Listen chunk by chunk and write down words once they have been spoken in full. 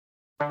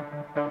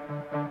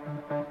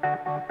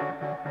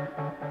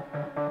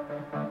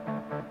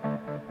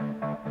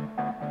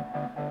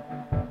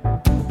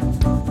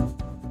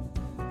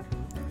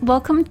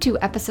Welcome to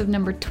episode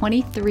number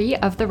 23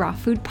 of the Raw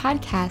Food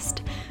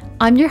Podcast.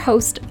 I'm your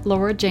host,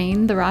 Laura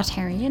Jane, the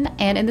Rawtarian,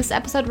 and in this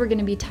episode we're going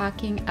to be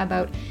talking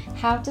about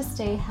how to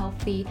stay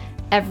healthy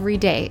every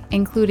day,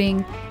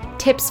 including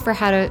tips for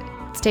how to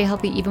stay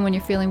healthy even when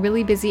you're feeling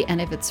really busy and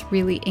if it's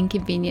really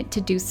inconvenient to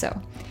do so.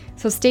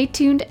 So stay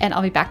tuned and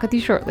I'll be back with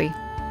you shortly.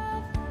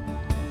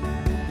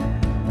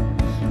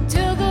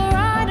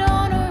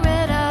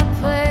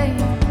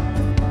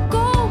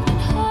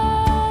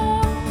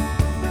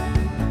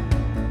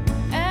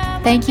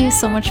 Thank you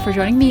so much for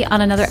joining me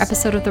on another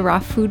episode of the Raw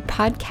Food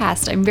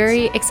Podcast. I'm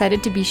very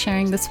excited to be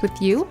sharing this with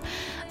you.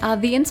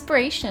 The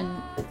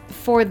inspiration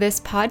for this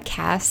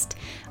podcast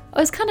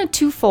was kind of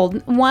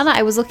twofold. One,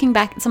 I was looking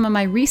back at some of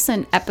my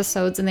recent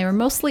episodes and they were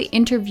mostly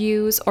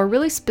interviews or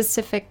really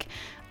specific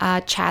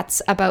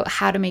chats about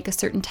how to make a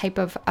certain type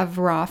of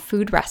raw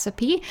food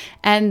recipe.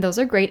 And those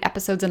are great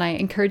episodes and I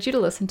encourage you to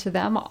listen to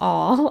them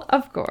all,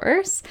 of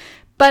course.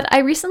 But I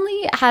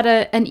recently had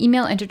an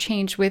email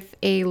interchange with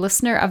a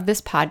listener of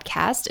this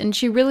podcast, and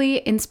she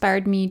really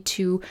inspired me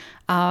to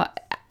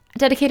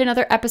dedicate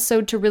another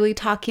episode to really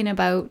talking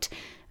about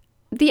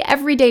the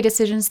everyday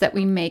decisions that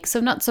we make. So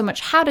not so much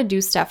how to do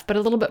stuff, but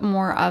a little bit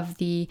more of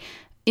the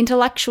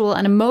intellectual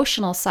and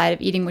emotional side of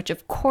eating, which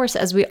of course,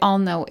 as we all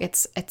know,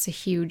 it's a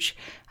huge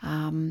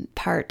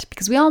part,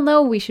 because we all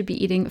know we should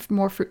be eating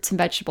more fruits and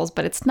vegetables,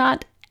 but it's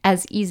not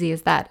as easy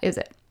as that, is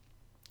it?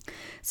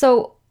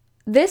 So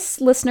this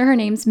listener, her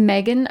name's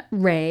Megan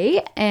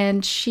Ray,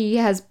 and she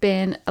has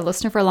been a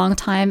listener for a long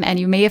time, and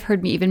you may have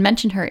heard me even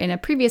mention her in a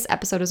previous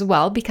episode as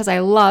well, because I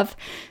love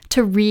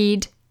to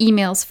read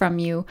emails from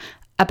you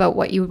about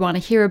what you want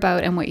to hear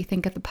about and what you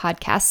think of the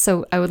podcast,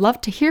 so I would love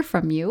to hear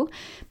from you.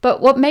 But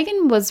what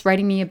Megan was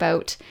writing me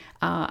about,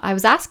 I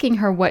was asking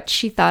her what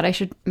she thought I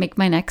should make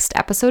my next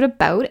episode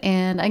about,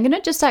 and I'm going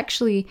to just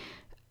actually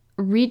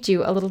read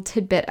you a little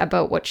tidbit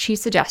about what she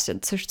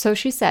suggested. So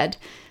she said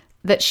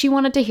that she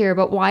wanted to hear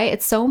about why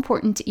it's so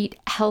important to eat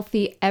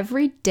healthy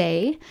every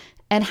day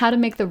and how to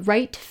make the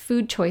right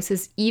food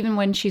choices even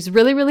when she's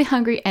really, really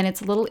hungry and it's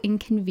a little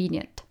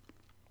inconvenient.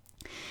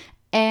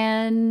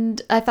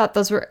 And I thought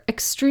those were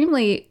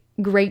extremely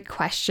great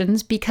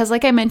questions because,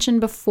 like I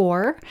mentioned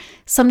before,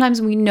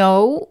 sometimes we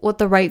know what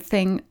the right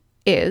thing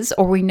is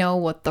or we know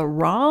what the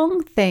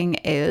wrong thing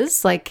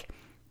is, like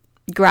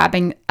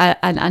grabbing an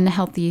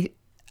unhealthy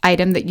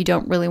item that you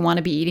don't really want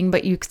to be eating,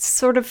 but you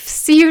sort of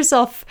see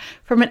yourself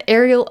from an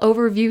aerial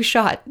overview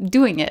shot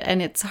doing it,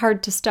 and it's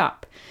hard to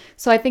stop.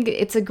 So I think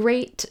it's a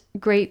great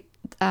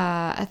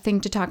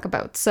thing to talk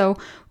about. So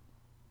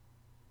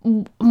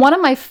one of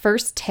my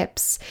first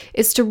tips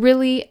is to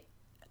really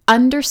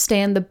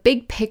understand the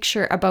big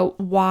picture about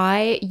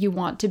why you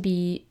want to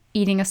be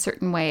eating a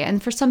certain way.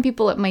 And for some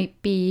people, it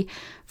might be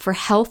for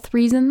health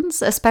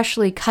reasons,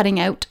 especially cutting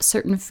out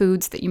certain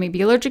foods that you may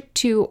be allergic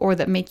to or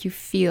that make you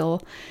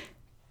feel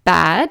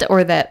bad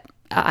or that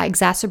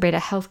exacerbate a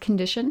health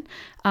condition.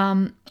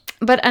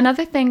 But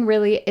another thing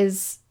really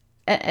is,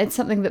 it's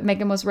something that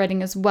Megan was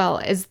writing as well,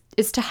 is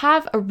to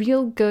have a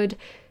real good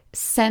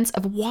sense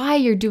of why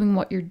you're doing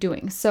what you're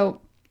doing.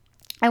 So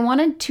I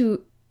wanted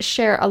to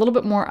share a little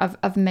bit more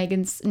of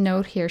Megan's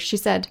note here. She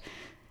said,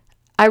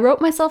 I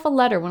wrote myself a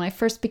letter when I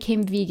first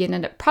became vegan,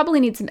 and it probably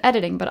needs some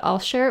editing, but I'll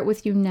share it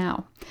with you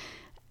now.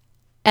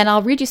 And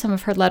I'll read you some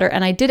of her letter,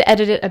 and I did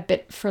edit it a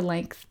bit for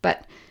length,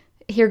 but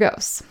here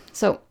goes.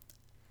 So,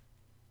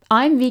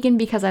 I'm vegan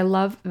because I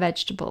love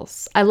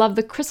vegetables. I love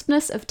the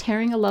crispness of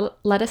tearing a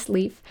lettuce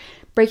leaf,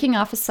 breaking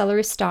off a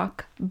celery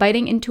stalk,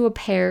 biting into a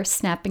pear,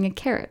 snapping a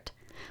carrot.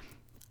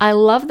 I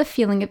love the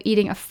feeling of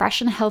eating a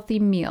fresh and healthy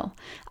meal.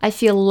 I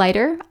feel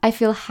lighter, I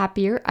feel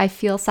happier, I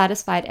feel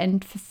satisfied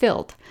and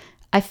fulfilled.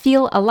 I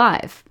feel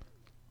alive.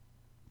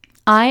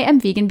 I am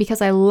vegan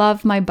because I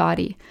love my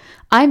body.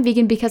 I'm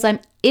vegan because I'm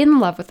in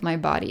love with my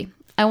body.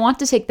 I want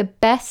to take the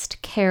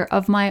best care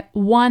of my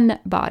one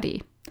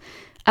body.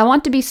 I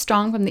want to be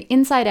strong from the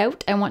inside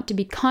out. I want to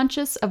be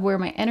conscious of where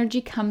my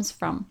energy comes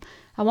from.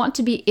 I want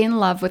to be in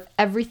love with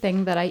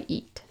everything that I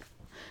eat.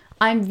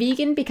 I'm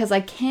vegan because I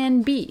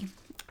can be.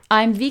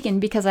 I'm vegan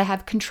because I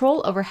have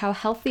control over how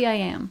healthy I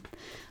am.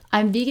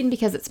 I'm vegan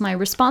because it's my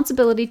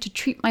responsibility to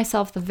treat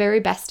myself the very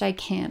best I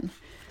can.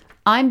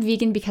 I'm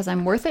vegan because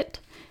I'm worth it.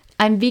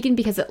 I'm vegan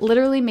because it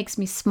literally makes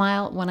me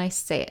smile when I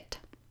say it.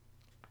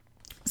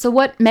 So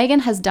what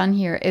Megan has done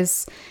here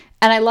is,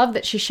 and I love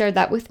that she shared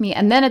that with me,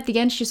 and then at the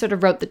end she sort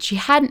of wrote that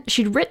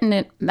she'd written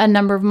it a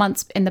number of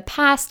months in the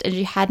past and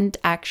she hadn't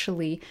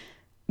actually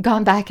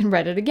gone back and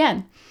read it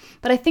again.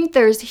 But I think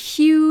there's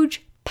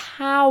huge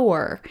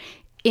power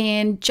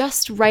in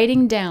just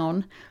writing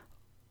down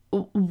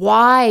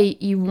why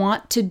you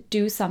want to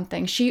do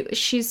something.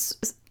 She's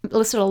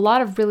listed a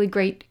lot of really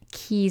great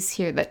keys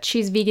here, that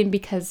she's vegan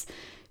because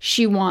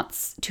she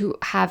wants to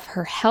have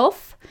her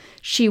health.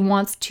 She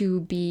wants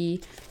to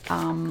be,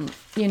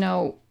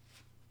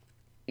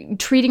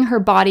 treating her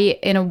body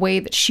in a way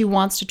that she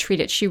wants to treat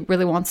it. She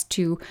really wants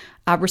to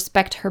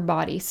respect her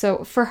body.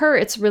 So for her,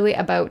 it's really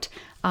about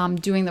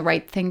doing the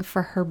right thing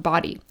for her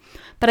body.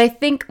 But I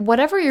think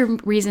whatever your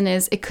reason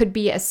is, it could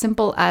be as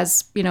simple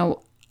as,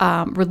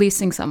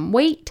 releasing some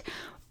weight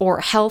or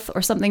health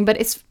or something, but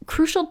it's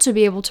crucial to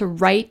be able to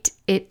write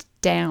it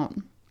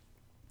down.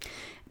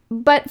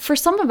 But for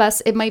some of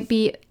us, it might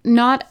be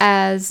not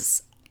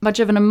as much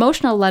of an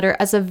emotional letter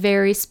as a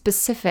very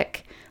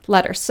specific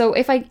letter. So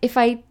if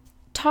I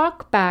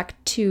talk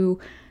back to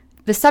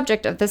the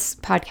subject of this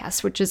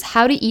podcast, which is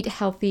how to eat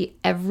healthy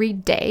every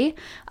day,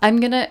 I'm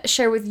going to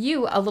share with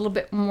you a little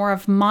bit more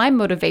of my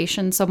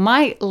motivation. So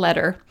my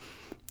letter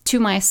to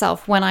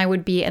myself when I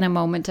would be in a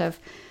moment of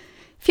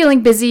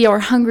feeling busy or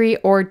hungry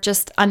or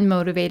just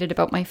unmotivated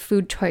about my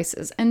food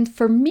choices. And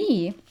for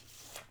me,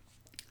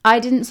 I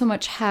didn't so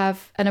much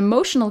have an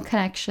emotional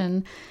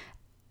connection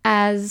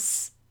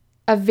as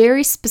a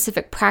very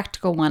specific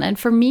practical one. And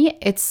for me,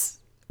 it's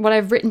what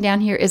I've written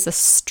down here is a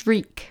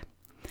streak.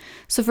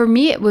 So for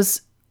me, it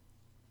was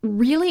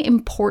really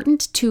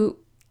important to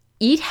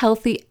eat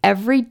healthy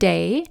every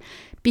day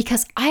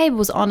because I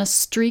was on a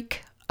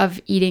streak of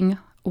eating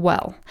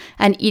well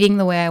and eating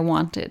the way I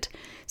wanted.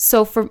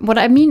 So for what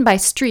I mean by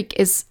streak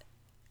is,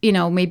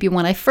 maybe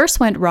when I first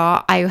went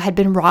raw, I had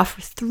been raw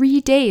for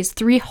 3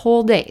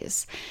 whole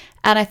days.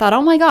 And I thought,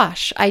 oh my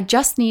gosh, I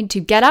just need to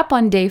get up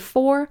on day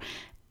 4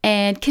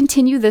 and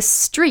continue this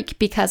streak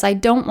because I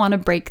don't want to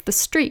break the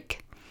streak.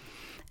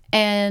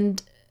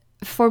 And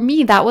for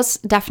me, that was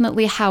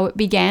definitely how it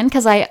began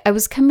because I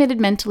was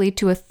committed mentally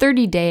to a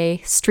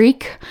 30-day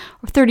streak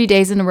or 30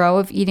 days in a row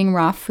of eating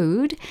raw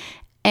food.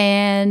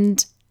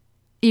 And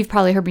you've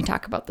probably heard me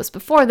talk about this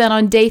before. Then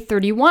on day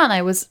 31,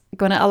 I was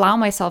going to allow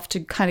myself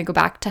to kind of go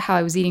back to how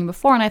I was eating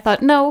before. And I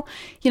thought, no,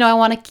 I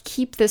want to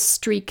keep this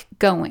streak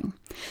going.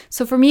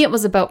 So for me, it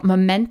was about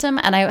momentum.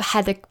 And I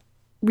had a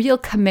real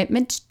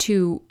commitment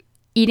to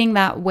eating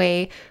that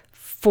way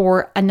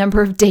for a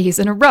number of days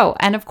in a row.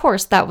 And of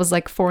course, that was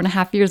like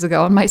 4.5 years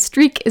ago, and my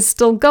streak is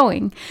still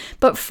going.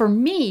 But for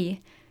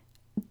me,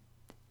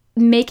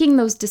 making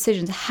those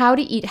decisions, how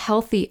to eat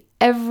healthy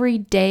every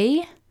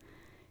day,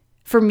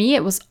 for me,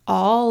 it was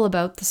all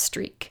about the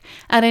streak.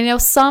 And I know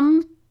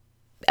some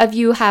of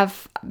you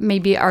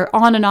are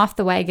on and off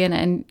the wagon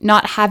and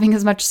not having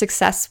as much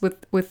success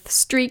with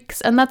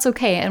streaks, and that's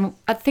okay. And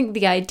I think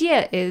the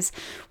idea is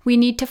we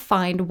need to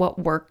find what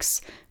works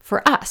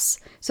for us.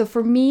 So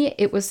for me,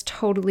 it was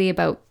totally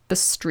about the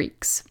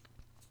streaks.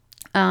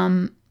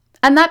 And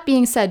that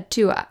being said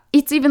too,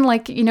 it's even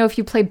like, if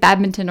you play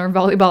badminton or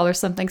volleyball or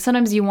something,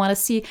 sometimes you want to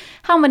see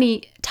how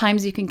many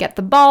times you can get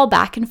the ball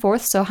back and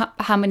forth. So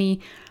how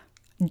many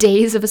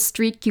days of a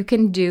streak you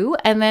can do.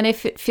 And then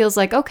if it feels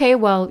like, okay,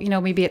 well,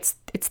 maybe it's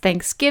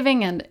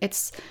Thanksgiving and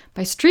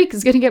my streak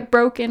is going to get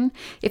broken.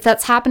 If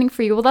that's happening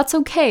for you, well, that's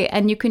okay.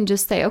 And you can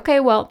just say, okay,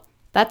 well,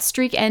 that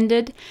streak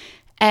ended.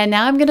 And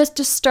now I'm going to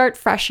just start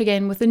fresh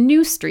again with a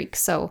new streak.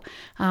 So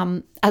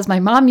as my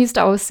mom used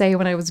to always say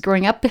when I was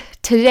growing up,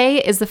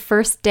 today is the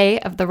first day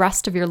of the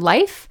rest of your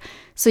life.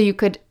 So you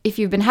could, if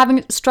you've been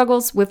having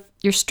struggles with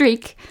your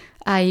streak,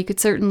 you could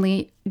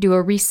certainly do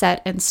a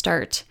reset and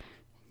start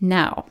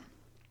now.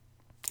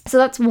 So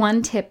that's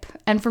one tip.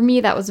 And for me,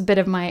 that was a bit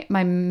of my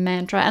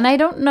mantra. And I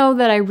don't know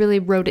that I really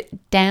wrote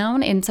it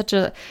down in such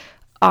a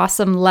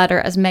awesome letter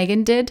as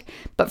Megan did.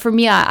 But for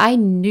me, I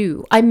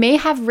knew. I may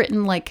have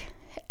written like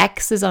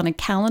X's on a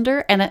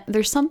calendar. And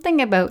there's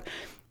something about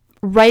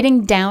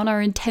writing down our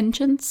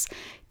intentions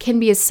can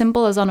be as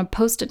simple as on a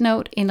Post-it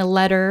note, in a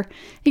letter.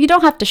 You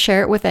don't have to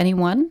share it with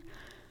anyone.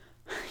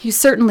 You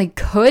certainly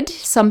could.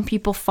 Some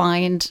people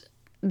find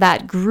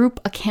that group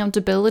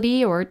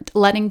accountability or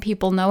letting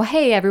people know,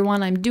 hey,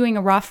 everyone, I'm doing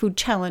a raw food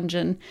challenge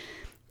and,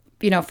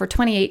 for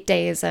 28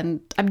 days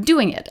and I'm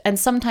doing it. And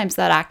sometimes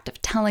that act of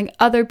telling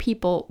other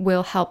people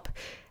will help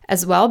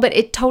as well, but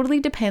it totally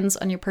depends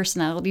on your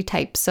personality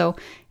type. So,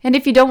 and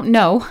if you don't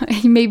know,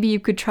 maybe you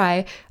could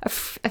try a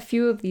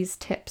few of these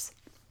tips.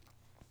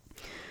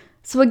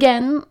 So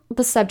again,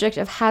 the subject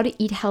of how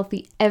to eat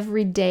healthy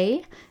every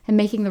day and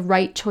making the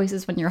right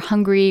choices when you're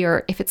hungry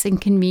or if it's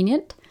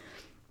inconvenient.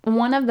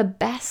 One of the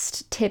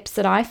best tips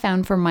that I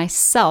found for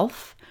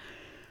myself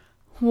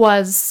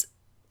was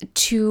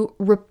to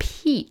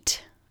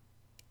repeat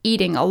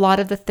eating a lot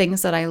of the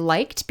things that I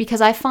liked, because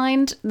I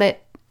find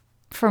that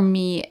for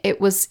me,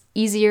 it was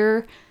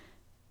easier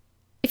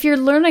if you're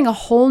learning a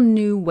whole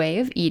new way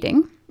of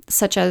eating,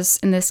 such as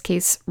in this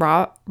case,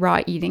 raw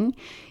eating.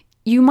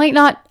 You might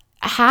not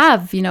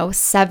have,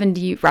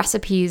 70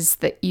 recipes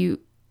that you,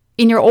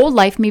 in your old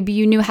life, maybe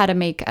you knew how to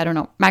make,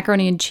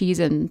 macaroni and cheese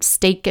and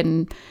steak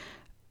and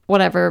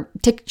whatever,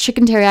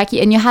 chicken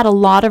teriyaki, and you had a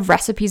lot of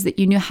recipes that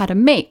you knew how to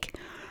make.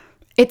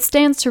 It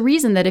stands to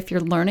reason that if you're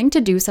learning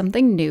to do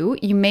something new,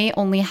 you may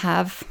only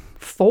have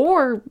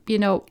 4,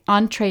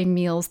 entree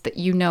meals that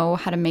you know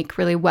how to make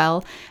really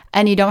well,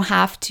 and you don't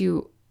have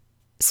to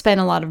spend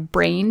a lot of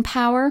brain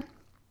power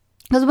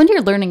Because when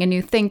you're learning a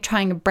new thing,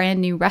 trying a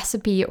brand new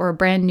recipe or a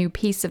brand new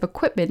piece of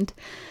equipment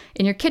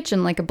in your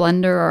kitchen, like a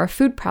blender or a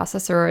food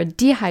processor or a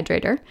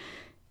dehydrator,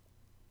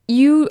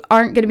 you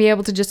aren't going to be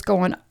able to just go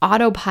on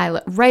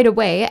autopilot right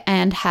away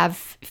and have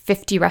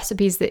 50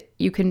 recipes that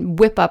you can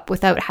whip up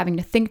without having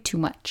to think too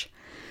much.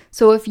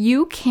 So if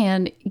you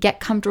can get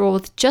comfortable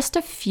with just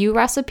a few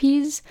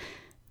recipes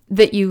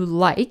that you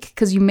like,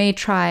 because you may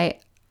try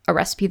a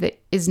recipe that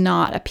is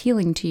not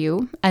appealing to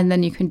you, and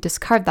then you can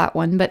discard that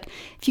one. But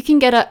if you can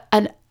get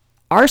an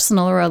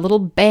arsenal or a little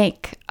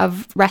bank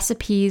of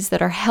recipes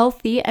that are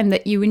healthy and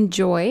that you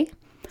enjoy,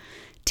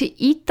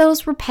 to eat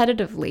those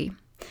repetitively.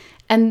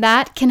 And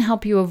that can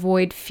help you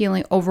avoid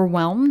feeling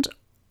overwhelmed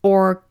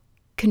or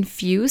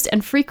confused.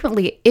 And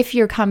frequently, if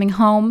you're coming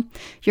home,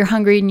 you're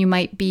hungry and you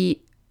might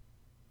be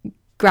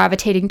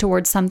gravitating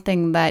towards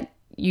something that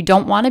you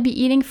don't want to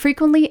be eating,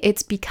 frequently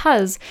it's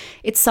because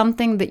it's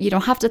something that you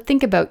don't have to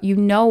think about. You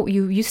know,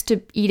 you used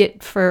to eat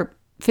it for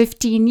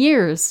 15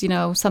 years,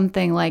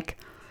 something like,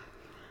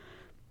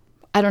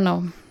 I don't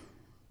know,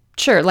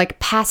 sure, like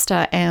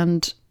pasta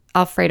and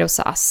Alfredo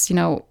sauce,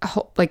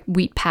 like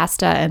wheat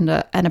pasta and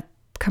a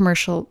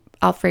commercial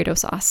Alfredo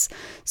sauce.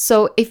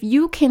 So if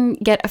you can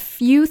get a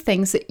few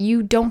things that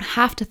you don't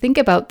have to think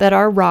about that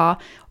are raw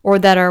or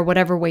that are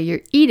whatever way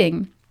you're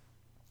eating,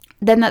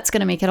 then that's going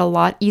to make it a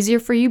lot easier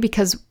for you,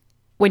 because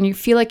when you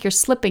feel like you're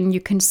slipping,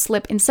 you can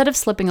slip, instead of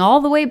slipping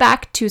all the way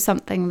back to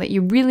something that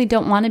you really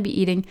don't want to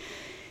be eating.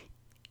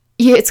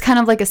 It's kind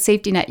of like a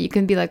safety net. You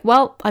can be like,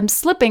 well, I'm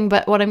slipping,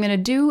 but what I'm going to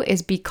do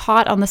is be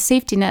caught on the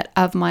safety net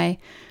of my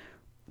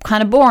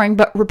kind of boring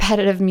but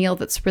repetitive meal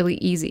that's really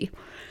easy.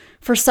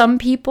 For some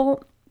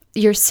people,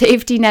 your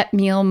safety net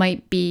meal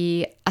might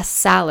be a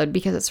salad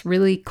because it's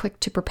really quick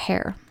to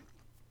prepare.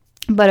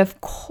 But of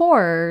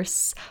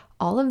course,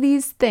 all of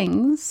these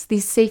things,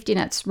 these safety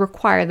nets,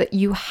 require that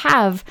you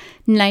have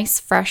nice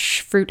fresh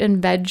fruit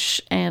and veg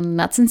and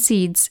nuts and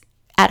seeds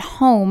at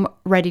home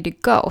ready to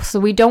go. So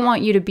we don't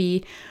want you to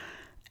be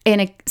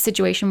in a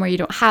situation where you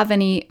don't have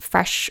any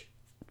fresh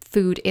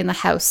food in the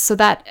house. So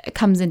that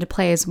comes into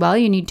play as well.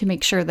 You need to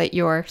make sure that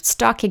you're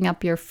stocking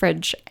up your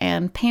fridge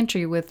and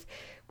pantry with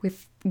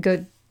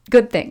good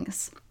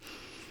things.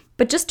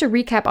 But just to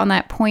recap on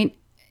that point,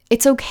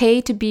 it's okay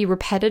to be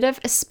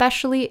repetitive,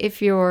 especially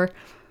if you're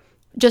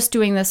just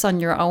doing this on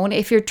your own.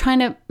 If you're trying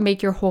to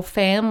make your whole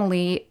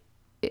family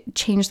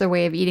change their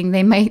way of eating,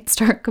 they might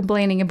start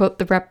complaining about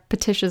the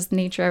repetitious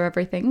nature of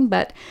everything.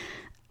 But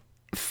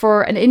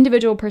for an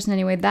individual person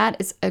anyway, that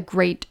is a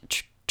great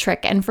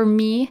trick. And for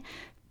me,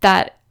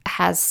 that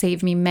has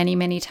saved me many,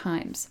 many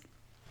times.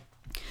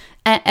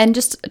 And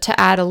just to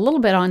add a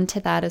little bit on to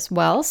that as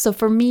well. So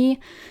for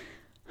me,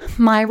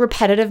 my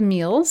repetitive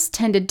meals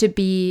tended to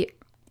be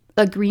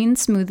a green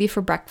smoothie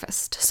for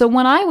breakfast. So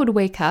when I would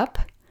wake up,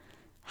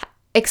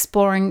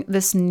 exploring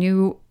this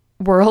new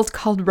world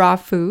called raw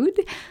food,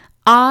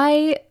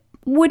 I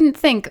wouldn't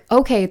think,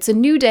 okay, it's a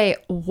new day.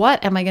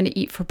 What am I going to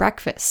eat for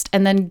breakfast?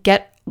 And then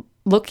get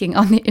looking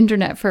on the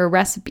internet for a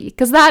recipe,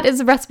 because that is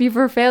a recipe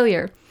for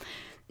failure.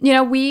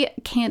 We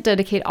can't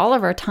dedicate all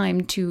of our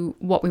time to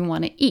what we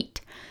want to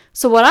eat.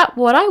 So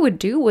what I would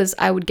do was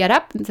I would get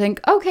up and think,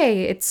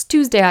 okay, it's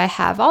Tuesday. I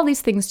have all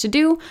these things to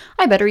do.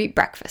 I better eat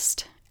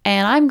breakfast.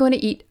 And I'm going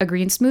to eat a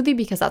green smoothie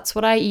because that's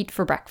what I eat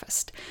for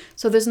breakfast.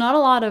 So there's not a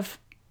lot of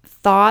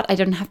thought. I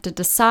didn't have to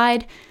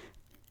decide.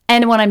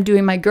 And when I'm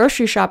doing my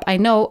grocery shop, I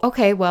know,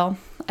 okay, well,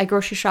 I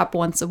grocery shop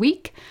once a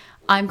week.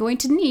 I'm going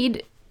to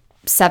need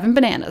 7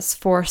 bananas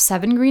for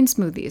 7 green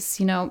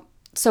smoothies,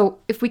 So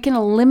if we can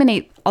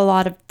eliminate a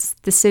lot of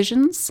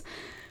decisions,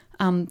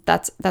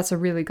 that's a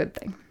really good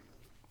thing.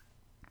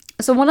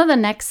 So one of the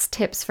next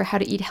tips for how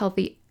to eat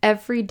healthy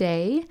every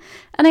day,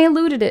 and I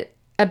alluded it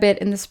a bit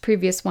in this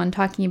previous one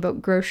talking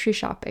about grocery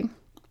shopping,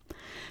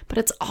 but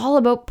it's all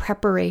about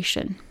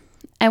preparation.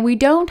 And we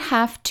don't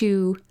have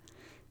to,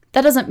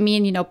 that doesn't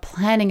mean,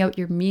 planning out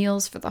your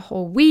meals for the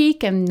whole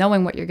week and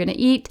knowing what you're going to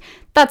eat.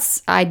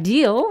 That's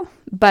ideal,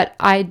 but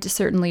I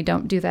certainly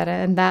don't do that,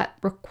 and that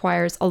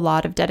requires a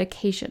lot of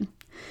dedication.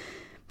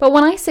 But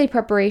when I say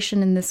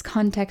preparation in this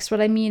context, what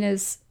I mean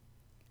is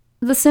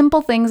the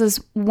simple things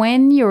is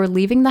when you're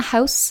leaving the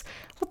house,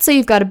 let's say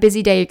you've got a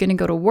busy day, you're going to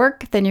go to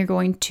work, then you're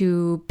going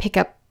to pick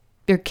up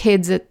your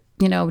kids at,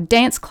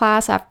 dance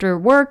class after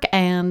work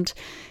and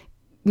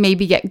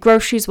maybe get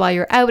groceries while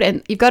you're out,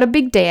 and you've got a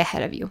big day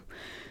ahead of you.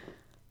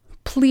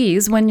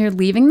 Please, when you're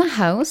leaving the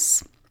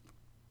house,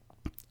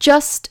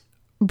 just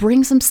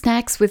bring some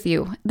snacks with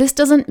you. This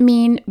doesn't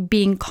mean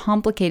being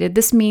complicated.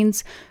 This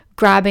means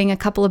grabbing a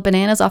couple of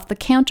bananas off the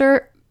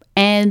counter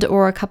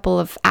or a couple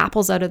of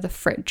apples out of the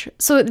fridge.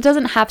 So it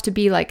doesn't have to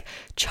be like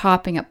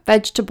chopping up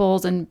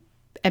vegetables and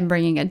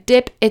bringing a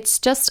dip. It's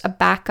just a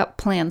backup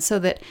plan so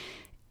that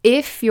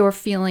if you're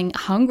feeling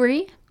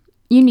hungry,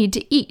 you need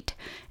to eat.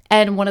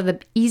 And one of the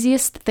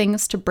easiest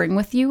things to bring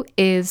with you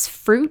is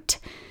fruit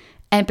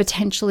and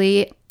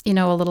potentially,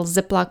 a little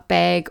Ziploc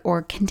bag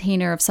or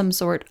container of some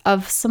sort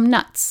of some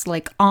nuts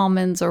like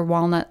almonds or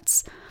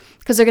walnuts,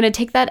 because they're going to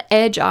take that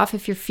edge off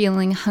if you're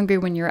feeling hungry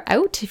when you're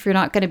out, if you're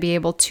not going to be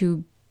able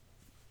to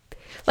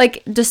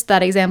like just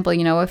that example,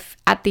 if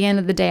at the end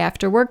of the day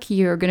after work,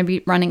 you're going to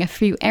be running a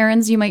few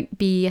errands, you might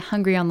be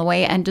hungry on the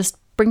way, and just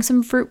bring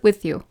some fruit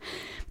with you.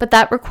 But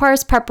that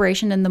requires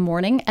preparation in the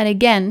morning. And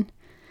again,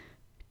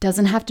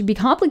 doesn't have to be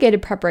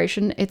complicated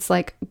preparation. It's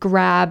like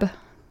grab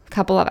a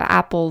couple of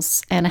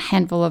apples and a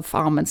handful of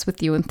almonds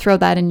with you and throw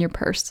that in your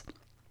purse.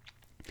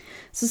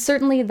 So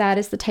certainly that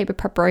is the type of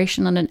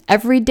preparation on an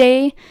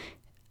everyday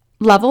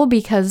level,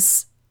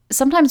 because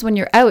sometimes when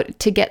you're out,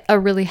 to get a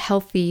really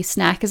healthy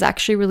snack is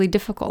actually really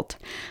difficult.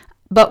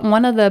 But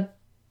one of the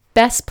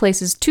best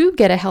places to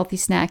get a healthy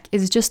snack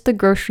is just the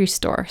grocery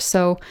store.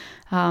 So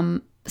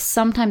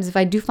sometimes if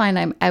I do find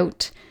I'm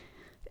out,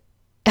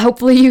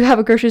 hopefully you have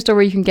a grocery store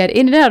where you can get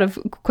in and out of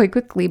quite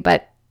quickly.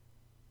 But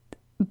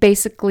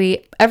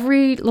basically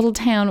every little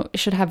town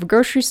should have a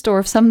grocery store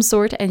of some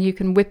sort, and you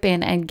can whip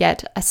in and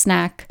get a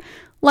snack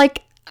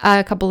like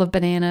a couple of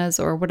bananas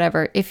or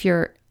whatever if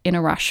you're in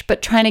a rush.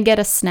 But trying to get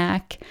a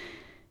snack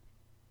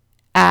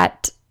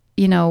at,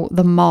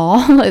 the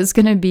mall is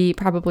going to be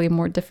probably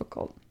more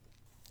difficult.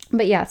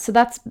 But yeah, so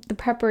that's the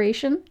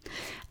preparation.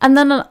 And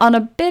then on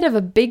a bit of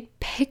a big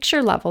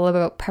picture level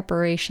about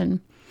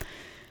preparation,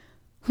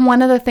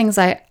 one of the things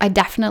I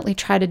definitely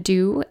try to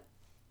do,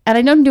 and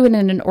I don't do it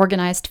in an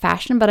organized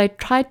fashion, but I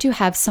try to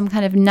have some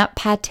kind of nut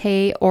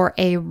pate or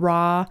a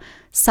raw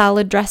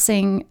salad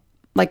dressing,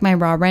 like my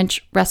raw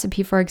ranch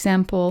recipe, for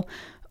example,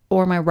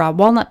 or my raw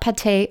walnut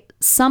pate,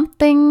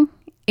 something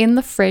in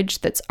the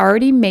fridge that's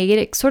already made.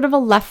 It's sort of a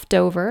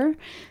leftover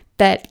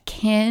that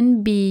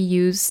can be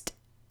used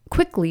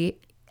quickly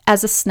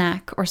as a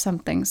snack or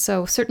something.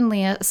 So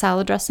certainly a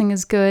salad dressing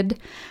is good,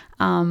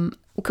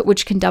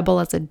 which can double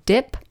as a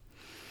dip.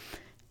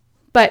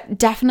 But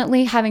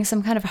definitely having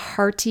some kind of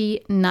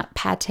hearty nut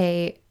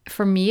pate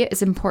for me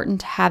is important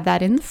to have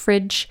that in the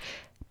fridge,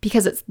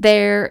 because it's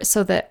there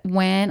so that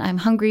when I'm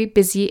hungry,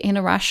 busy, in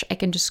a rush, I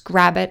can just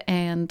grab it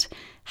and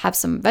have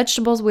some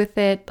vegetables with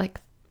it, like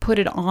put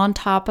it on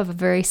top of a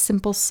very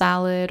simple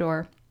salad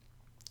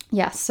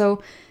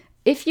so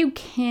if you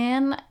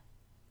can,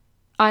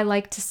 I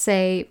like to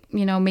say,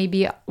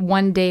 maybe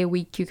one day a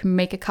week you can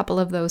make a couple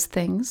of those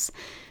things,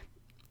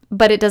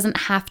 but it doesn't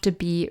have to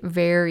be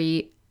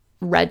very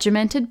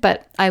regimented.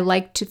 But I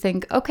like to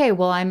think, okay,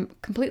 well, I'm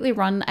completely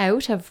run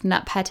out of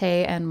nut pate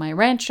and my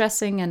ranch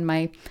dressing and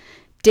my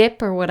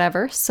dip or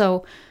whatever.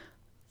 So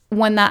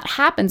when that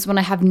happens, when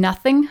I have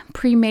nothing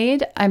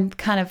pre-made,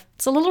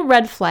 it's a little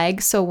red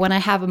flag. So when I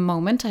have a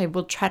moment, I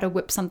will try to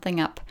whip something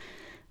up,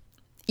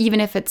 even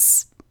if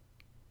it's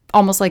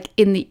almost like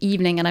in the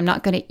evening and I'm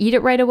not going to eat it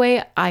right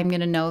away. I'm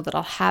going to know that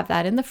I'll have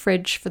that in the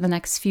fridge for the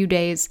next few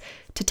days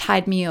to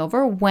tide me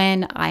over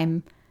when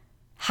I'm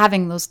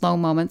having those low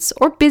moments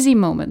or busy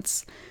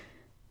moments.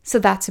 So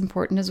that's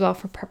important as well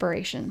for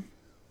preparation.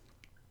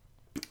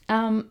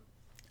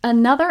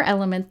 Another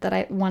element that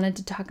I wanted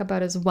to talk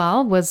about as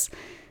well was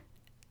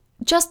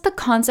just the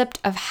concept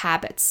of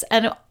habits.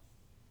 And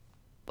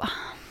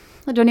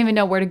I don't even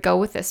know where to go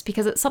with this,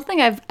 because it's something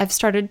I've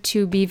started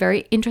to be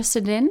very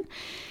interested in,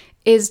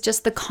 is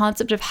just the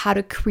concept of how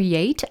to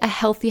create a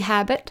healthy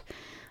habit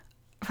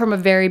from a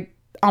very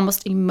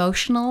almost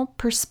emotional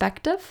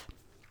perspective.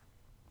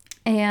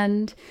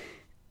 And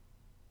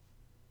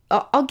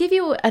I'll give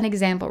you an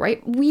example,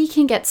 right? We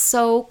can get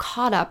so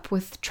caught up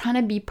with trying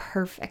to be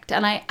perfect.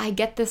 And I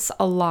get this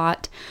a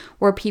lot,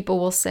 where people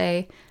will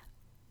say,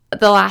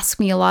 they'll ask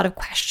me a lot of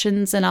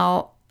questions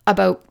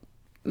about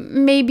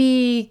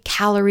maybe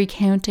calorie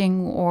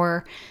counting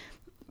or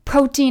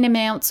protein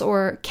amounts,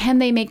 or can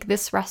they make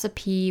this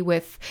recipe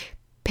with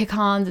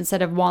pecans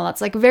instead of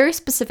walnuts, like very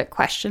specific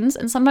questions.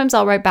 And sometimes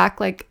I'll write back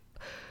like,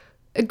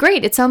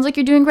 great, it sounds like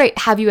you're doing great.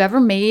 Have you ever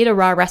made a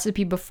raw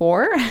recipe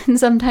before? And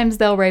sometimes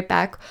they'll write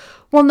back,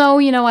 well, no,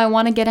 I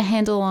want to get a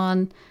handle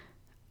on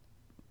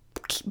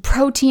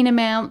protein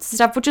amounts,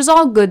 stuff, which is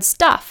all good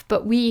stuff.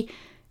 But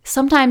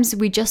sometimes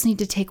we just need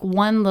to take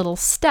one little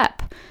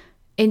step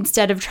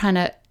instead of trying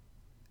to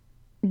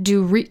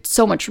do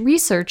so much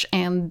research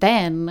and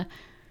then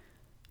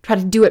try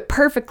to do it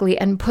perfectly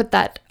and put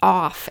that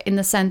off, in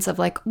the sense of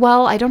like,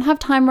 well, I don't have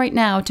time right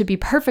now to be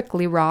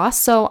perfectly raw,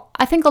 so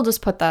I think I'll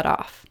just put that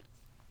off.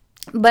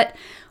 But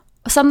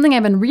something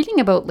I've been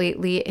reading about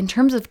lately in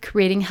terms of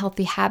creating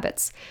healthy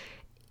habits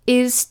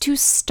is to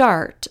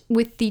start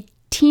with the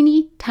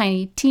teeny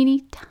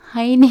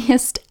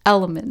tiniest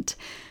element,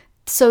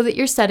 so that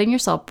you're setting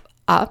yourself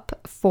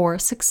up for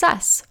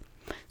success.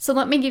 So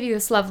let me give you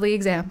this lovely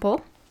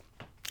example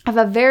of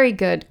a very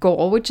good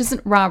goal, which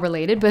isn't raw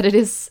related, but it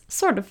is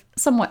sort of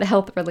somewhat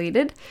health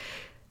related.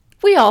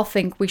 We all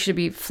think we should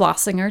be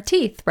flossing our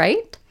teeth,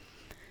 right?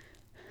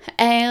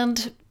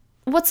 And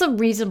what's a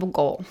reasonable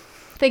goal?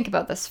 Think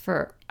about this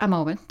for a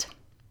moment.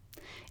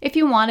 If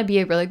you want to be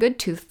a really good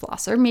tooth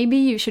flosser, maybe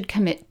you should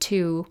commit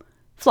to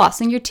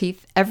flossing your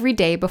teeth every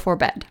day before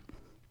bed.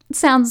 It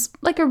sounds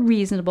like a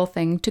reasonable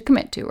thing to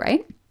commit to,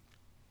 right?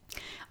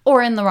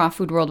 Or in the raw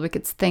food world, we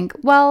could think,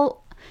 well,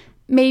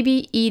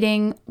 maybe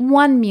eating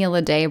one meal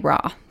a day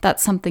raw.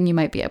 That's something you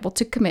might be able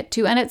to commit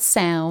to, and it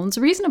sounds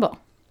reasonable.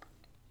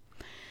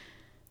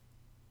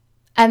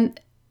 And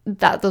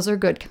those are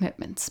good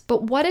commitments.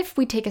 But what if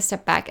we take a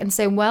step back and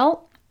say,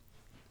 well,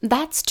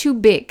 that's too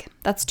big.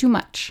 That's too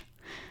much.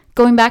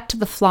 Going back to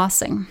the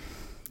flossing,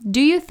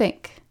 do you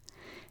think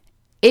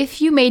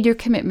if you made your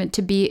commitment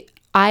to be,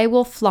 I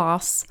will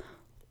floss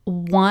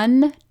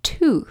one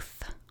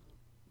tooth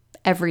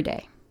every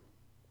day.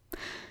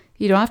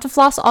 You don't have to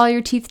floss all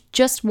your teeth,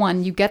 just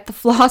one. You get the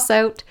floss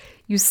out,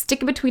 you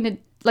stick it between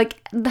it.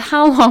 Like,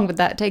 how long would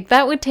that take?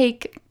 That would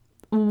take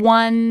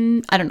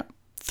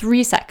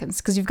 3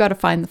 seconds, because you've got to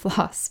find the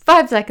floss.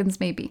 5 seconds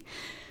maybe.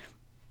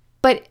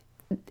 But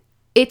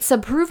it's a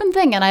proven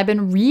thing, and I've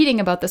been reading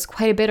about this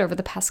quite a bit over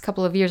the past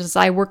couple of years as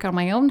I work on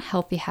my own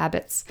healthy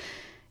habits,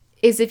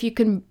 is if you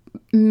can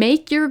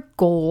make your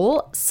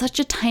goal such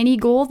a tiny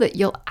goal that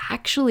you'll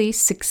actually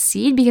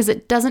succeed because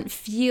it doesn't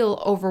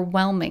feel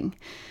overwhelming.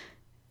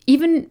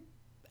 Even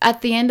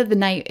at the end of the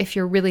night, if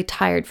you're really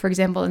tired, for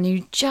example, and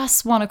you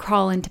just want to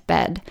crawl into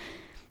bed,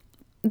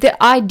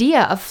 the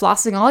idea of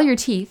flossing all your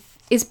teeth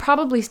is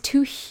probably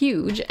too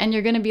huge, and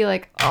you're going to be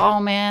like, oh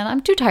man, I'm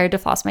too tired to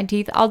floss my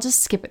teeth. I'll just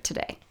skip it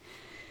today.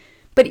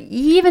 But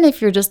even if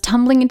you're just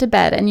tumbling into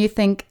bed and you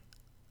think,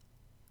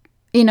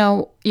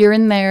 you're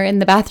in there in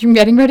the bathroom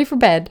getting ready for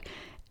bed,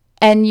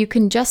 and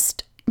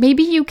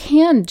maybe you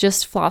can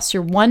just floss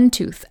your one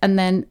tooth and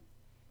then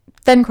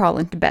crawl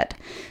into bed.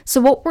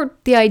 So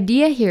the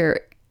idea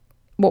here,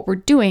 what we're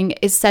doing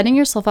is setting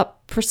yourself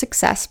up for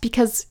success,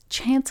 because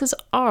chances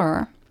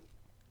are,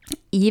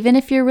 even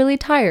if you're really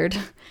tired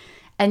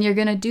and you're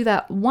going to do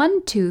that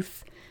one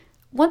tooth,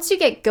 once you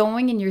get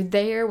going and you're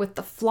there with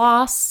the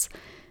floss,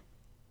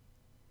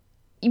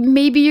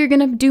 maybe you're going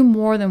to do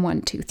more than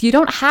one tooth. You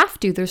don't have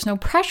to. There's no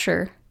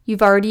pressure.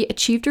 You've already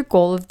achieved your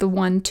goal of the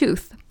one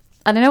tooth.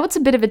 And I know it's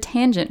a bit of a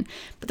tangent,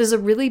 but there's a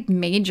really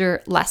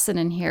major lesson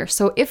in here.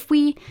 So if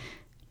we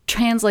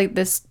translate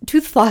this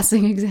tooth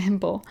flossing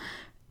example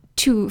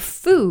to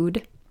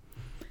food,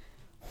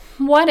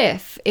 what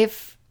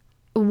if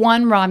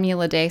one raw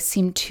meal a day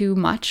seemed too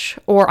much,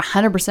 or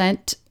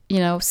 100%,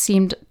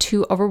 seemed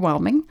too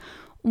overwhelming?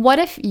 What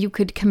if you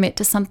could commit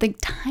to something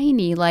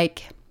tiny,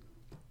 like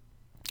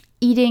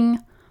eating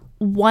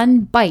one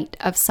bite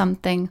of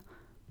something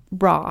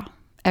raw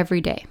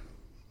every day?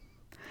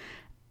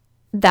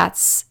 That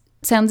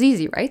sounds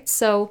easy, right?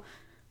 So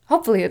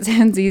hopefully it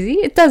sounds easy.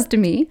 It does to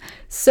me.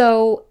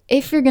 So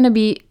if you're going to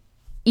be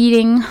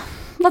eating,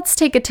 let's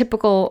take a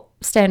typical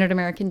standard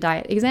American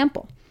diet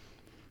example.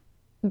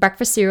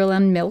 Breakfast cereal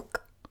and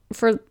milk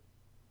for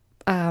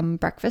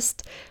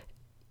breakfast.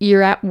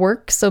 You're at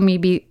work, so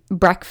maybe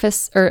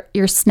breakfast or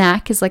your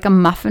snack is like a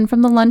muffin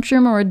from the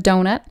lunchroom or a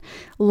donut.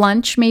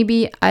 Lunch,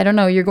 maybe, I don't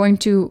know, you're going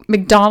to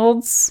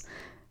McDonald's.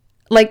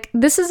 Like,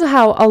 this is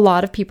how a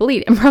lot of people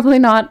eat, and probably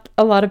not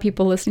a lot of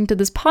people listening to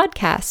this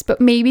podcast, but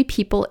maybe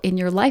people in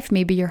your life,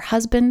 maybe your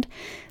husband,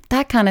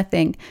 that kind of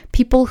thing.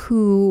 People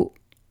who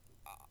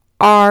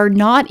are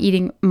not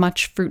eating many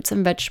fruits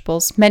and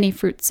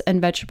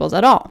vegetables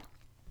at all.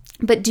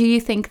 But do you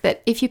think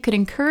that if you could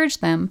encourage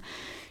them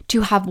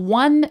to have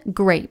one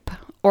grape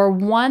or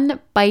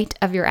one bite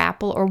of your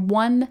apple or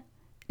one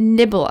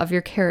nibble of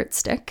your carrot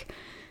stick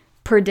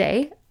per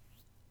day,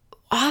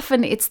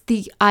 often it's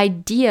the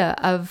idea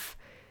of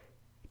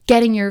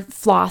getting your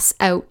floss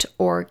out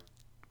or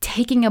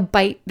taking a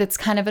bite that's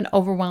kind of an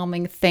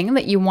overwhelming thing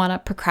that you want to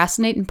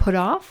procrastinate and put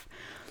off.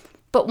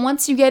 But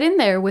once you get in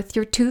there with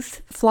your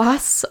tooth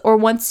floss, or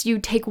once you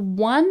take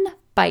one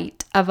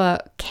bite of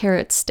a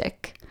carrot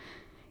stick,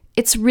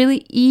 it's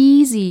really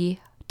easy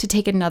to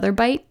take another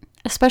bite,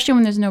 especially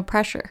when there's no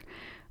pressure,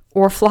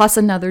 or floss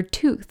another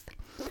tooth.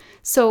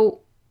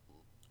 So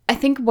I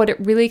think what it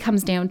really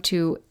comes down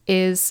to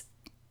is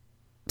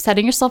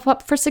setting yourself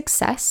up for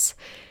success,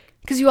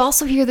 because you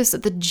also hear this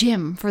at the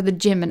gym, for the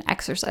gym and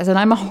exercise. And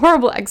I'm a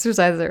horrible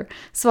exerciser,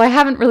 so I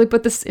haven't really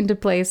put this into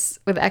place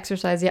with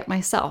exercise yet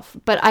myself.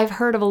 But I've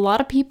heard of a lot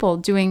of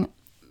people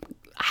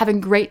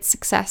having great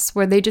success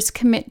where they just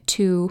commit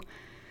to,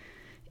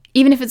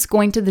 even if it's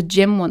going to the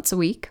gym once a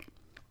week,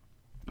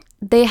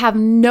 they have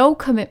no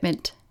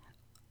commitment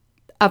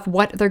of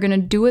what they're going to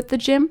do at the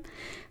gym.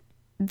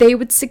 They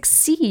would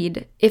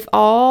succeed if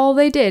all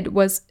they did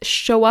was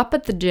show up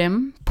at the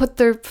gym, put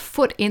their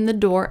foot in the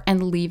door,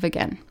 and leave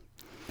again.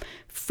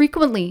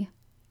 Frequently,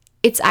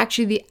 it's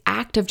actually the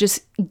act of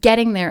just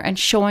getting there and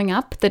showing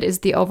up that is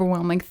the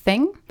overwhelming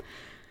thing.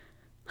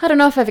 I don't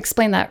know if I've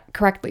explained that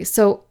correctly.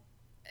 So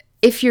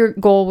if your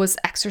goal was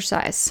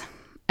exercise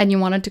and you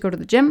wanted to go to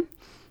the gym,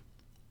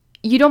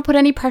 you don't put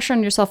any pressure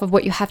on yourself of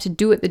what you have to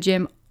do at the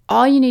gym.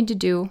 All you need to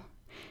do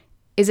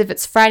is, if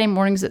it's Friday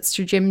mornings, it's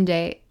your gym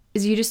day,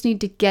 is you just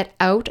need to get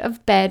out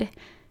of bed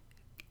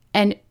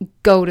and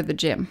go to the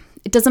gym.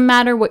 It doesn't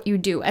matter what you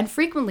do. And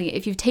frequently,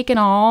 if you've taken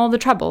all the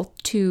trouble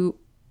to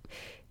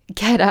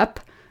get up,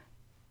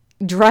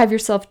 drive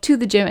yourself to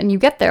the gym, and you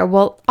get there,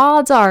 well,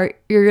 odds are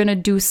you're going to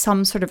do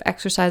some sort of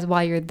exercise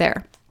while you're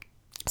there.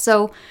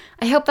 So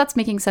I hope that's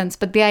making sense.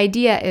 But the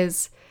idea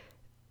is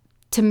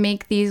to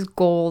make these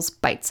goals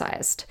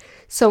bite-sized.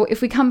 So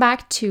if we come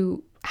back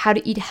to how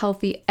to eat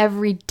healthy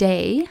every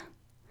day,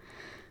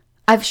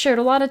 I've shared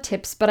a lot of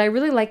tips, but I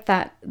really like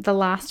that the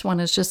last one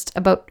is just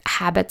about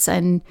habits.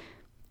 And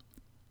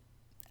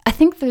I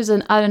think there's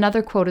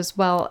another quote as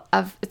well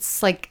of,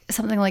 it's like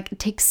something like, it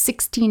takes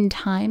 16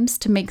 times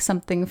to make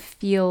something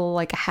feel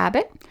like a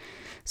habit.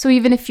 So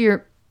even if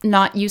you're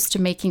not used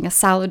to making a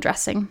salad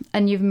dressing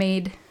and you've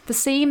made the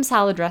same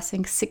salad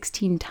dressing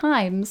 16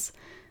 times,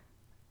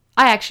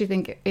 I actually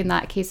think in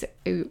that case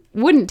it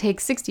wouldn't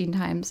take 16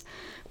 times,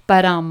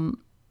 but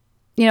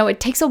it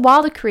takes a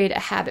while to create a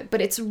habit,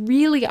 but it's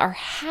really our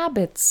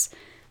habits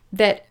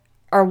that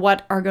are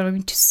what are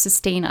going to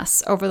sustain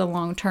us over the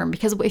long term.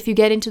 Because if you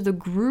get into the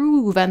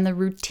groove and the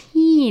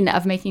routine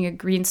of making a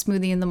green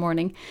smoothie in the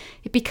morning,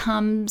 it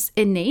becomes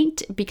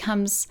innate. It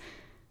becomes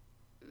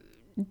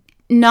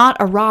not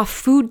a raw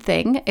food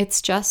thing.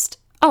 It's just,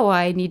 oh,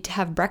 I need to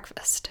have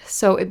breakfast.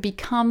 So it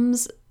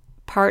becomes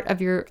part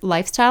of your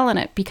lifestyle and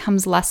it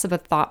becomes less of a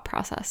thought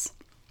process.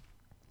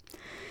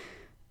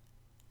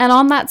 And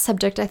on that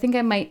subject, I think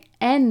I might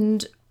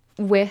end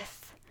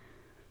with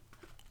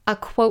a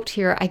quote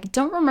here. I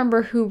don't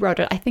remember who wrote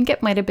it. I think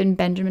it might have been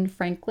Benjamin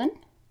Franklin.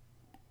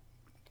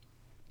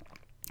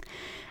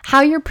 How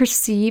you're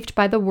perceived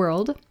by the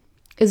world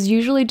is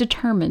usually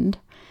determined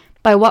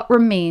by what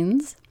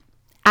remains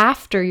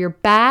after your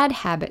bad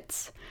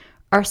habits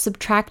are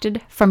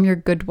subtracted from your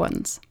good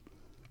ones.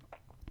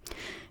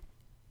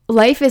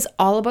 Life is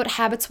all about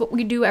habits, what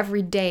we do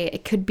every day.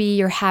 It could be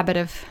your habit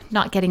of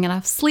not getting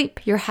enough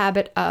sleep, your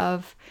habit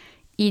of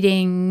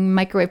eating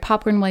microwave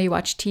popcorn while you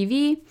watch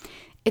TV.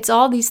 It's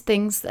all these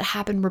things that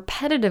happen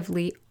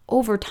repetitively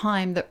over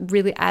time that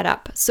really add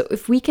up. So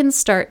if we can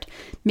start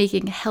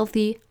making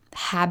healthy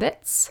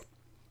habits,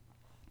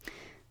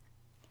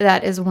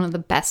 that is one of the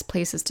best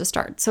places to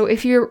start. So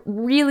if you're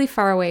really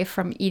far away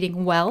from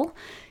eating well,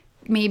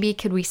 maybe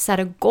could we set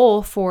a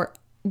goal for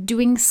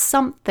doing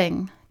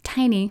something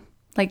tiny,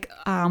 like,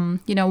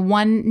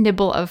 one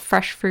nibble of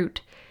fresh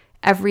fruit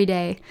every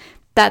day.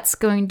 That's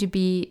going to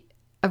be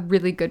a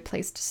really good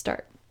place to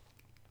start.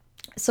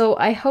 So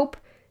I hope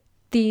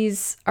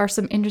these are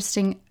some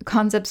interesting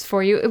concepts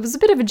for you. It was a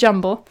bit of a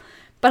jumble,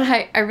 but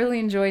I really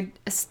enjoyed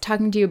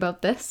talking to you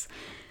about this.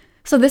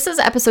 So this is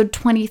episode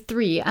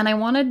 23, and I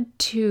wanted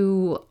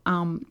to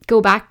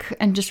go back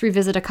and just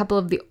revisit a couple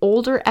of the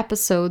older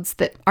episodes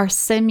that are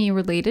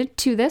semi-related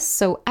to this.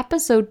 So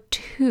episode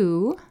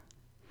 2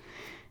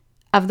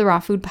 of the Raw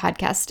Food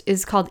Podcast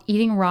is called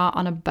Eating Raw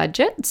on a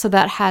Budget. So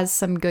that has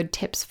some good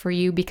tips for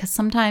you, because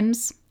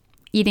sometimes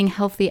eating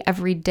healthy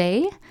every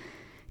day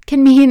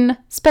can mean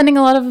spending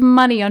a lot of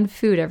money on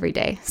food every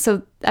day.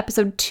 So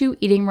episode 2,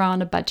 Eating Raw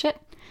on a Budget.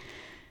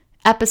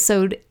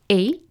 Episode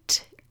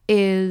 8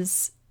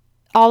 is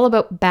all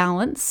about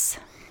balance,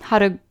 how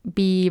to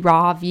be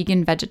raw,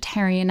 vegan,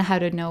 vegetarian, how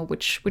to know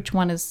which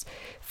one is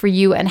for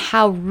you and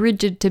how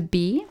rigid to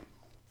be.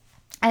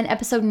 And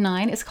episode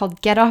 9 is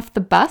called Get Off the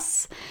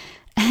Bus.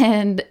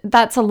 And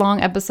that's a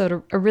long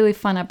episode, a really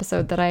fun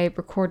episode that I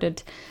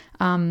recorded.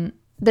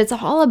 That's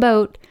all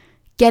about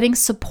getting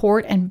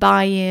support and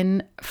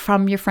buy-in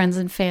from your friends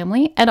and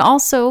family, and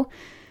also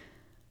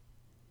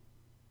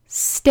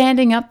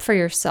standing up for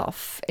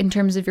yourself in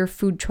terms of your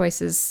food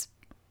choices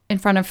in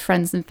front of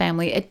friends and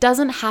family. It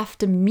doesn't have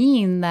to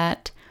mean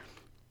that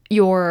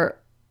you're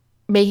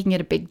making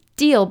it a big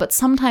deal, but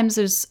sometimes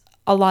there's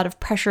a lot of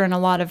pressure and a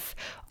lot of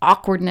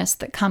awkwardness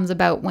that comes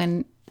about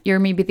when you're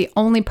maybe the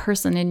only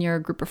person in your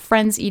group of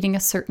friends eating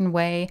a certain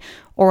way,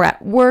 or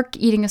at work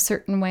eating a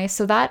certain way.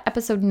 So that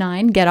episode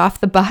 9, Get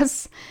Off the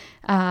Bus,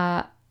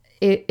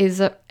 is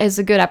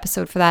a good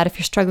episode for that if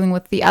you're struggling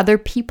with the other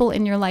people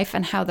in your life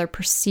and how they're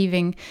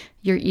perceiving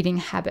your eating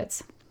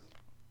habits.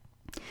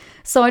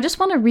 So I just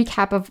want to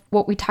recap of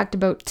what we talked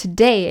about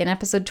today in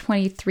episode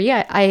 23.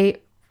 I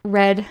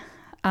read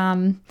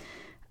a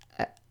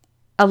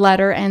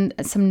letter and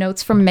some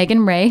notes from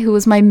Megan Ray, who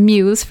was my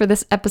muse for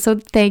this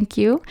episode. Thank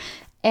you.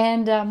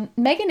 And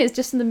Megan is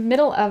just in the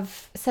middle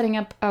of setting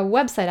up a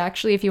website,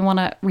 actually, if you want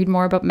to read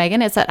more about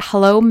Megan. It's at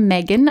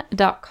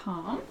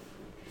hellomegan.com.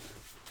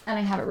 And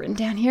I have it written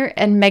down here.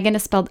 And Megan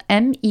is spelled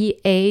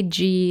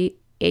MEAGHAN,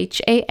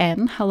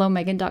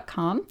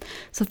 hellomegan.com.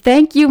 So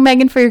thank you,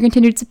 Megan, for your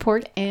continued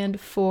support and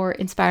for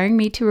inspiring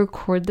me to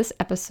record this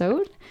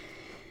episode.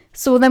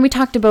 So then we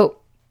talked about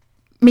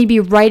maybe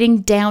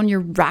writing down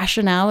your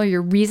rationale or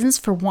your reasons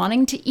for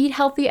wanting to eat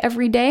healthy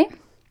every day.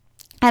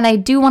 And I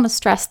do want to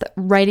stress that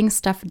writing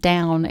stuff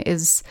down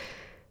is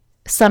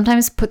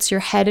sometimes puts your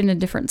head in a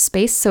different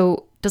space. So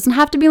it doesn't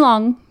have to be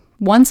long,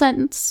 one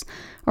sentence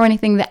or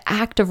anything. The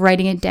act of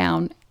writing it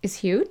down is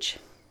huge.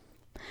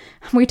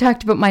 We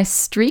talked about my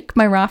streak,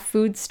 my raw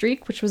food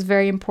streak, which was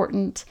very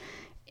important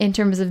in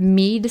terms of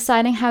me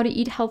deciding how to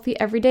eat healthy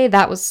every day.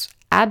 That was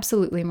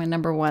absolutely my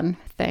number one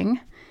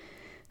thing.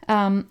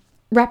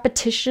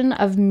 Repetition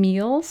of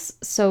meals.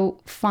 So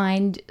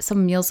find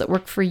some meals that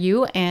work for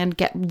you and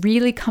get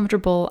really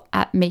comfortable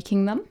at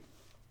making them.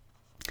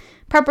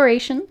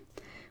 Preparation.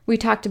 We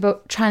talked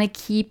about trying to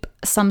keep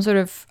some sort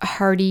of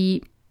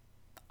hearty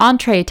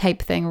entree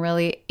type thing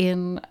really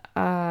in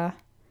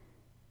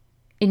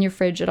in your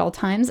fridge at all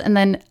times, and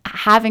then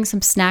having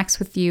some snacks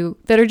with you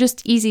that are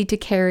just easy to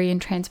carry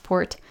and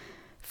transport.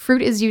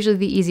 Fruit is usually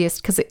the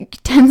easiest because it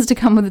tends to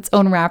come with its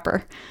own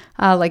wrapper,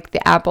 like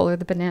the apple or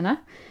the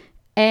banana.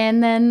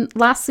 And then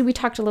lastly, we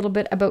talked a little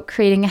bit about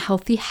creating a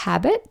healthy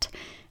habit.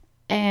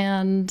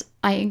 And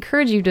I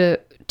encourage you to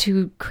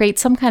create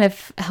some kind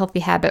of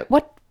healthy habit.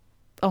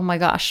 Oh my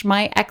gosh,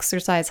 my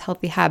exercise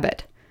healthy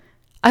habit.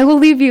 I will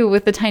leave you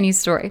with a tiny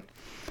story.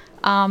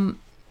 One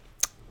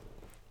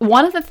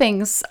of the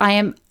things I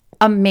am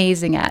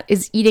amazing at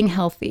is eating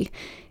healthy.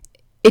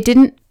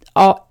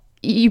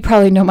 You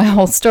probably know my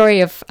whole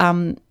story of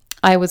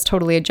I was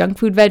totally a junk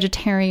food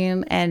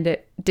vegetarian, and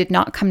it did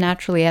not come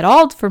naturally at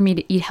all for me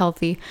to eat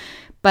healthy.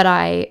 But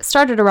I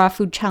started a raw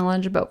food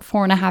challenge about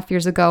 4.5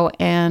 years ago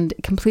and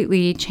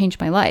completely changed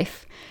my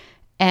life.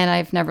 And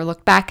I've never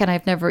looked back, and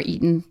I've never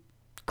eaten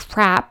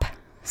crap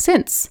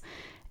since.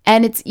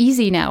 And it's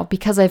easy now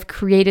because I've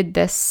created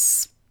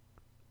this.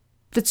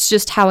 That's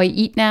just how I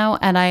eat now.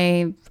 And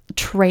I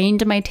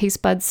trained my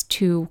taste buds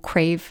to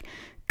crave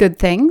good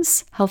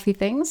things, healthy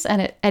things.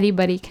 And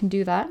anybody can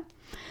do that.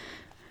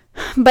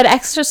 But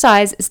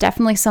exercise is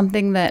definitely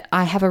something that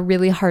I have a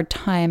really hard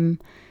time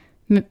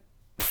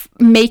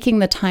making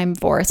the time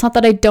for. It's not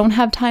that I don't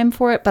have time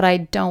for it, but I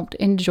don't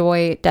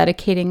enjoy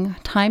dedicating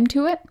time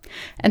to it.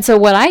 And so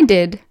what I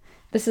did,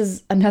 this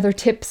is another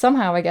tip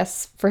somehow, I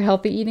guess, for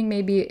healthy eating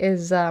maybe,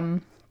 is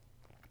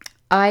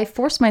I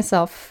forced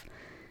myself.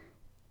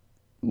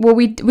 Well,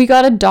 we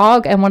got a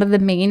dog, and one of the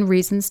main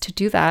reasons to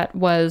do that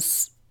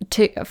was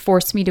to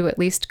force me to at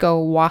least go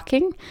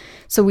walking.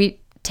 So we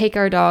take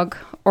our dog,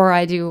 or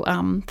I do,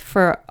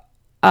 for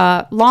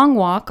a long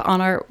walk on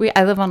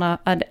I live on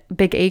a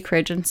big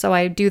acreage, and so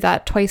I do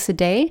that twice a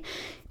day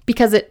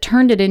because it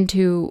turned it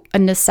into a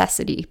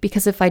necessity.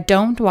 Because if I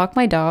don't walk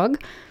my dog,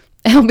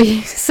 he'll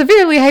be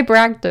severely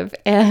hyperactive,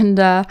 and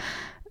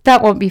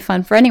that won't be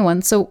fun for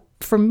anyone. So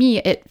for me,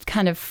 it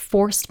kind of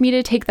forced me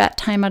to take that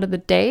time out of the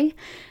day,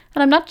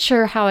 and I'm not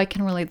sure how I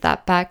can relate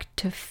that back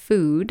to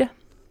food.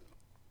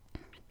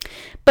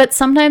 But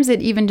sometimes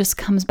it even just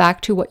comes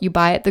back to what you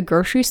buy at the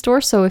grocery store.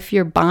 So if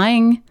you're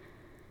buying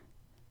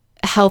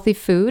healthy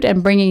food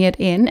and bringing it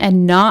in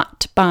and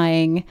not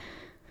buying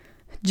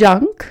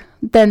junk,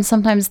 then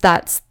sometimes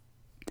that's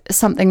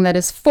something that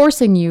is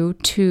forcing you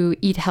to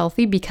eat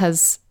healthy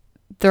because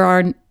there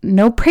are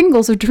no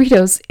Pringles or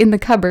Doritos in the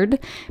cupboard,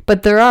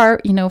 but there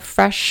are,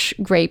 fresh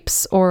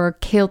grapes or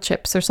kale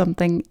chips or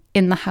something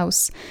in the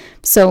house.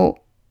 So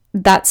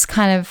that's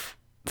kind of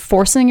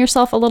forcing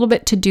yourself a little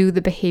bit to do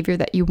the behavior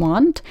that you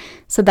want.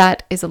 So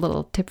that is a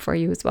little tip for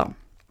you as well.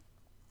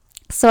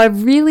 So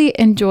I've really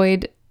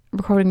enjoyed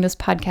recording this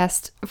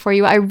podcast for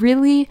you. I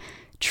really,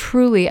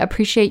 truly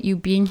appreciate you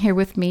being here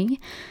with me.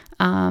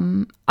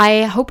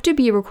 I hope to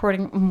be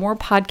recording more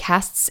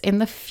podcasts in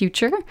the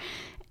future.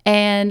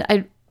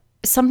 And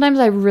sometimes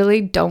I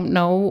really don't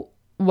know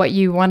what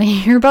you want to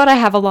hear about. I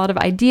have a lot of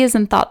ideas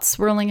and thoughts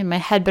swirling in my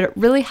head, but it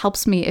really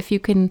helps me if you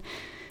can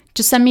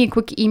just send me a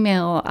quick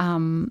email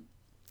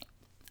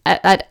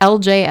at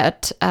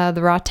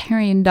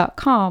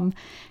lj@therawtarian.com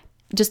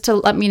just to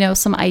let me know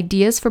some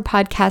ideas for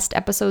podcast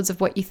episodes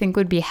of what you think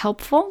would be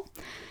helpful.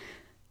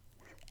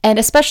 And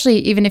especially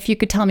even if you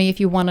could tell me if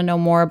you want to know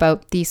more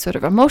about the sort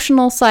of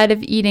emotional side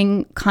of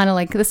eating, kind of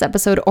like this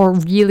episode, or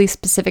really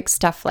specific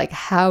stuff like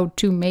how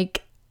to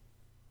make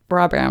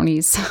raw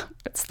brownies,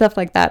 stuff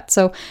like that.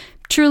 So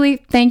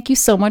truly, thank you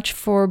so much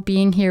for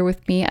being here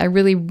with me. I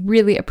really,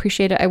 really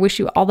appreciate it. I wish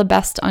you all the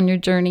best on your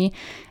journey.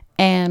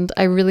 And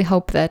I really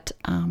hope that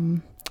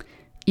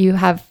you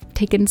have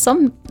taken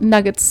some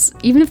nuggets,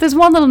 even if there's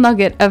one little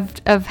nugget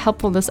of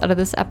helpfulness out of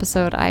this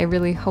episode. I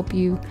really hope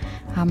you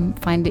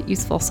find it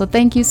useful. So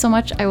thank you so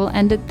much. I will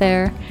end it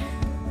there.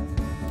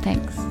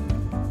 Thanks.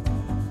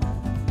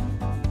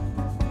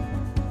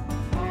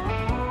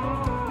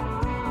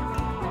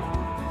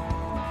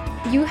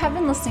 You have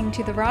been listening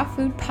to the Raw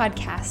Food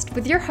Podcast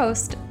with your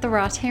host, The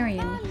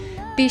Rawtarian.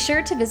 Be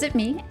sure to visit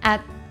me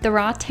at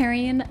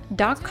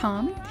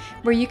therawtarian.com,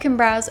 where you can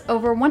browse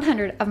over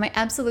 100 of my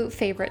absolute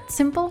favorite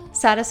simple,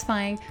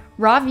 satisfying,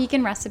 raw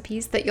vegan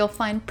recipes that you'll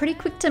find pretty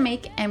quick to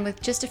make and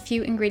with just a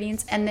few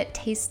ingredients and that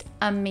taste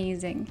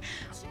amazing.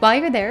 While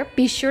you're there,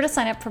 be sure to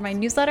sign up for my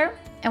newsletter,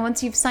 and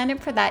once you've signed up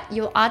for that,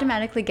 you'll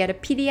automatically get a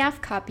PDF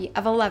copy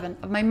of 11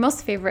 of my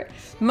most favorite,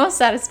 most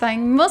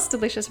satisfying, most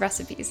delicious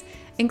recipes,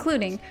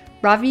 including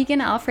raw vegan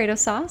Alfredo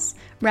sauce,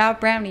 raw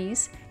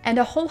brownies, and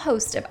a whole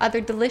host of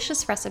other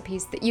delicious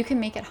recipes that you can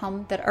make at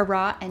home that are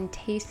raw and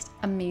taste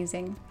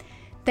amazing.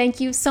 Thank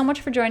you so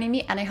much for joining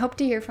me, and I hope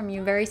to hear from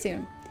you very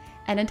soon.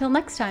 And until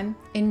next time,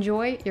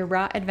 enjoy your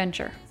raw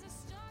adventure.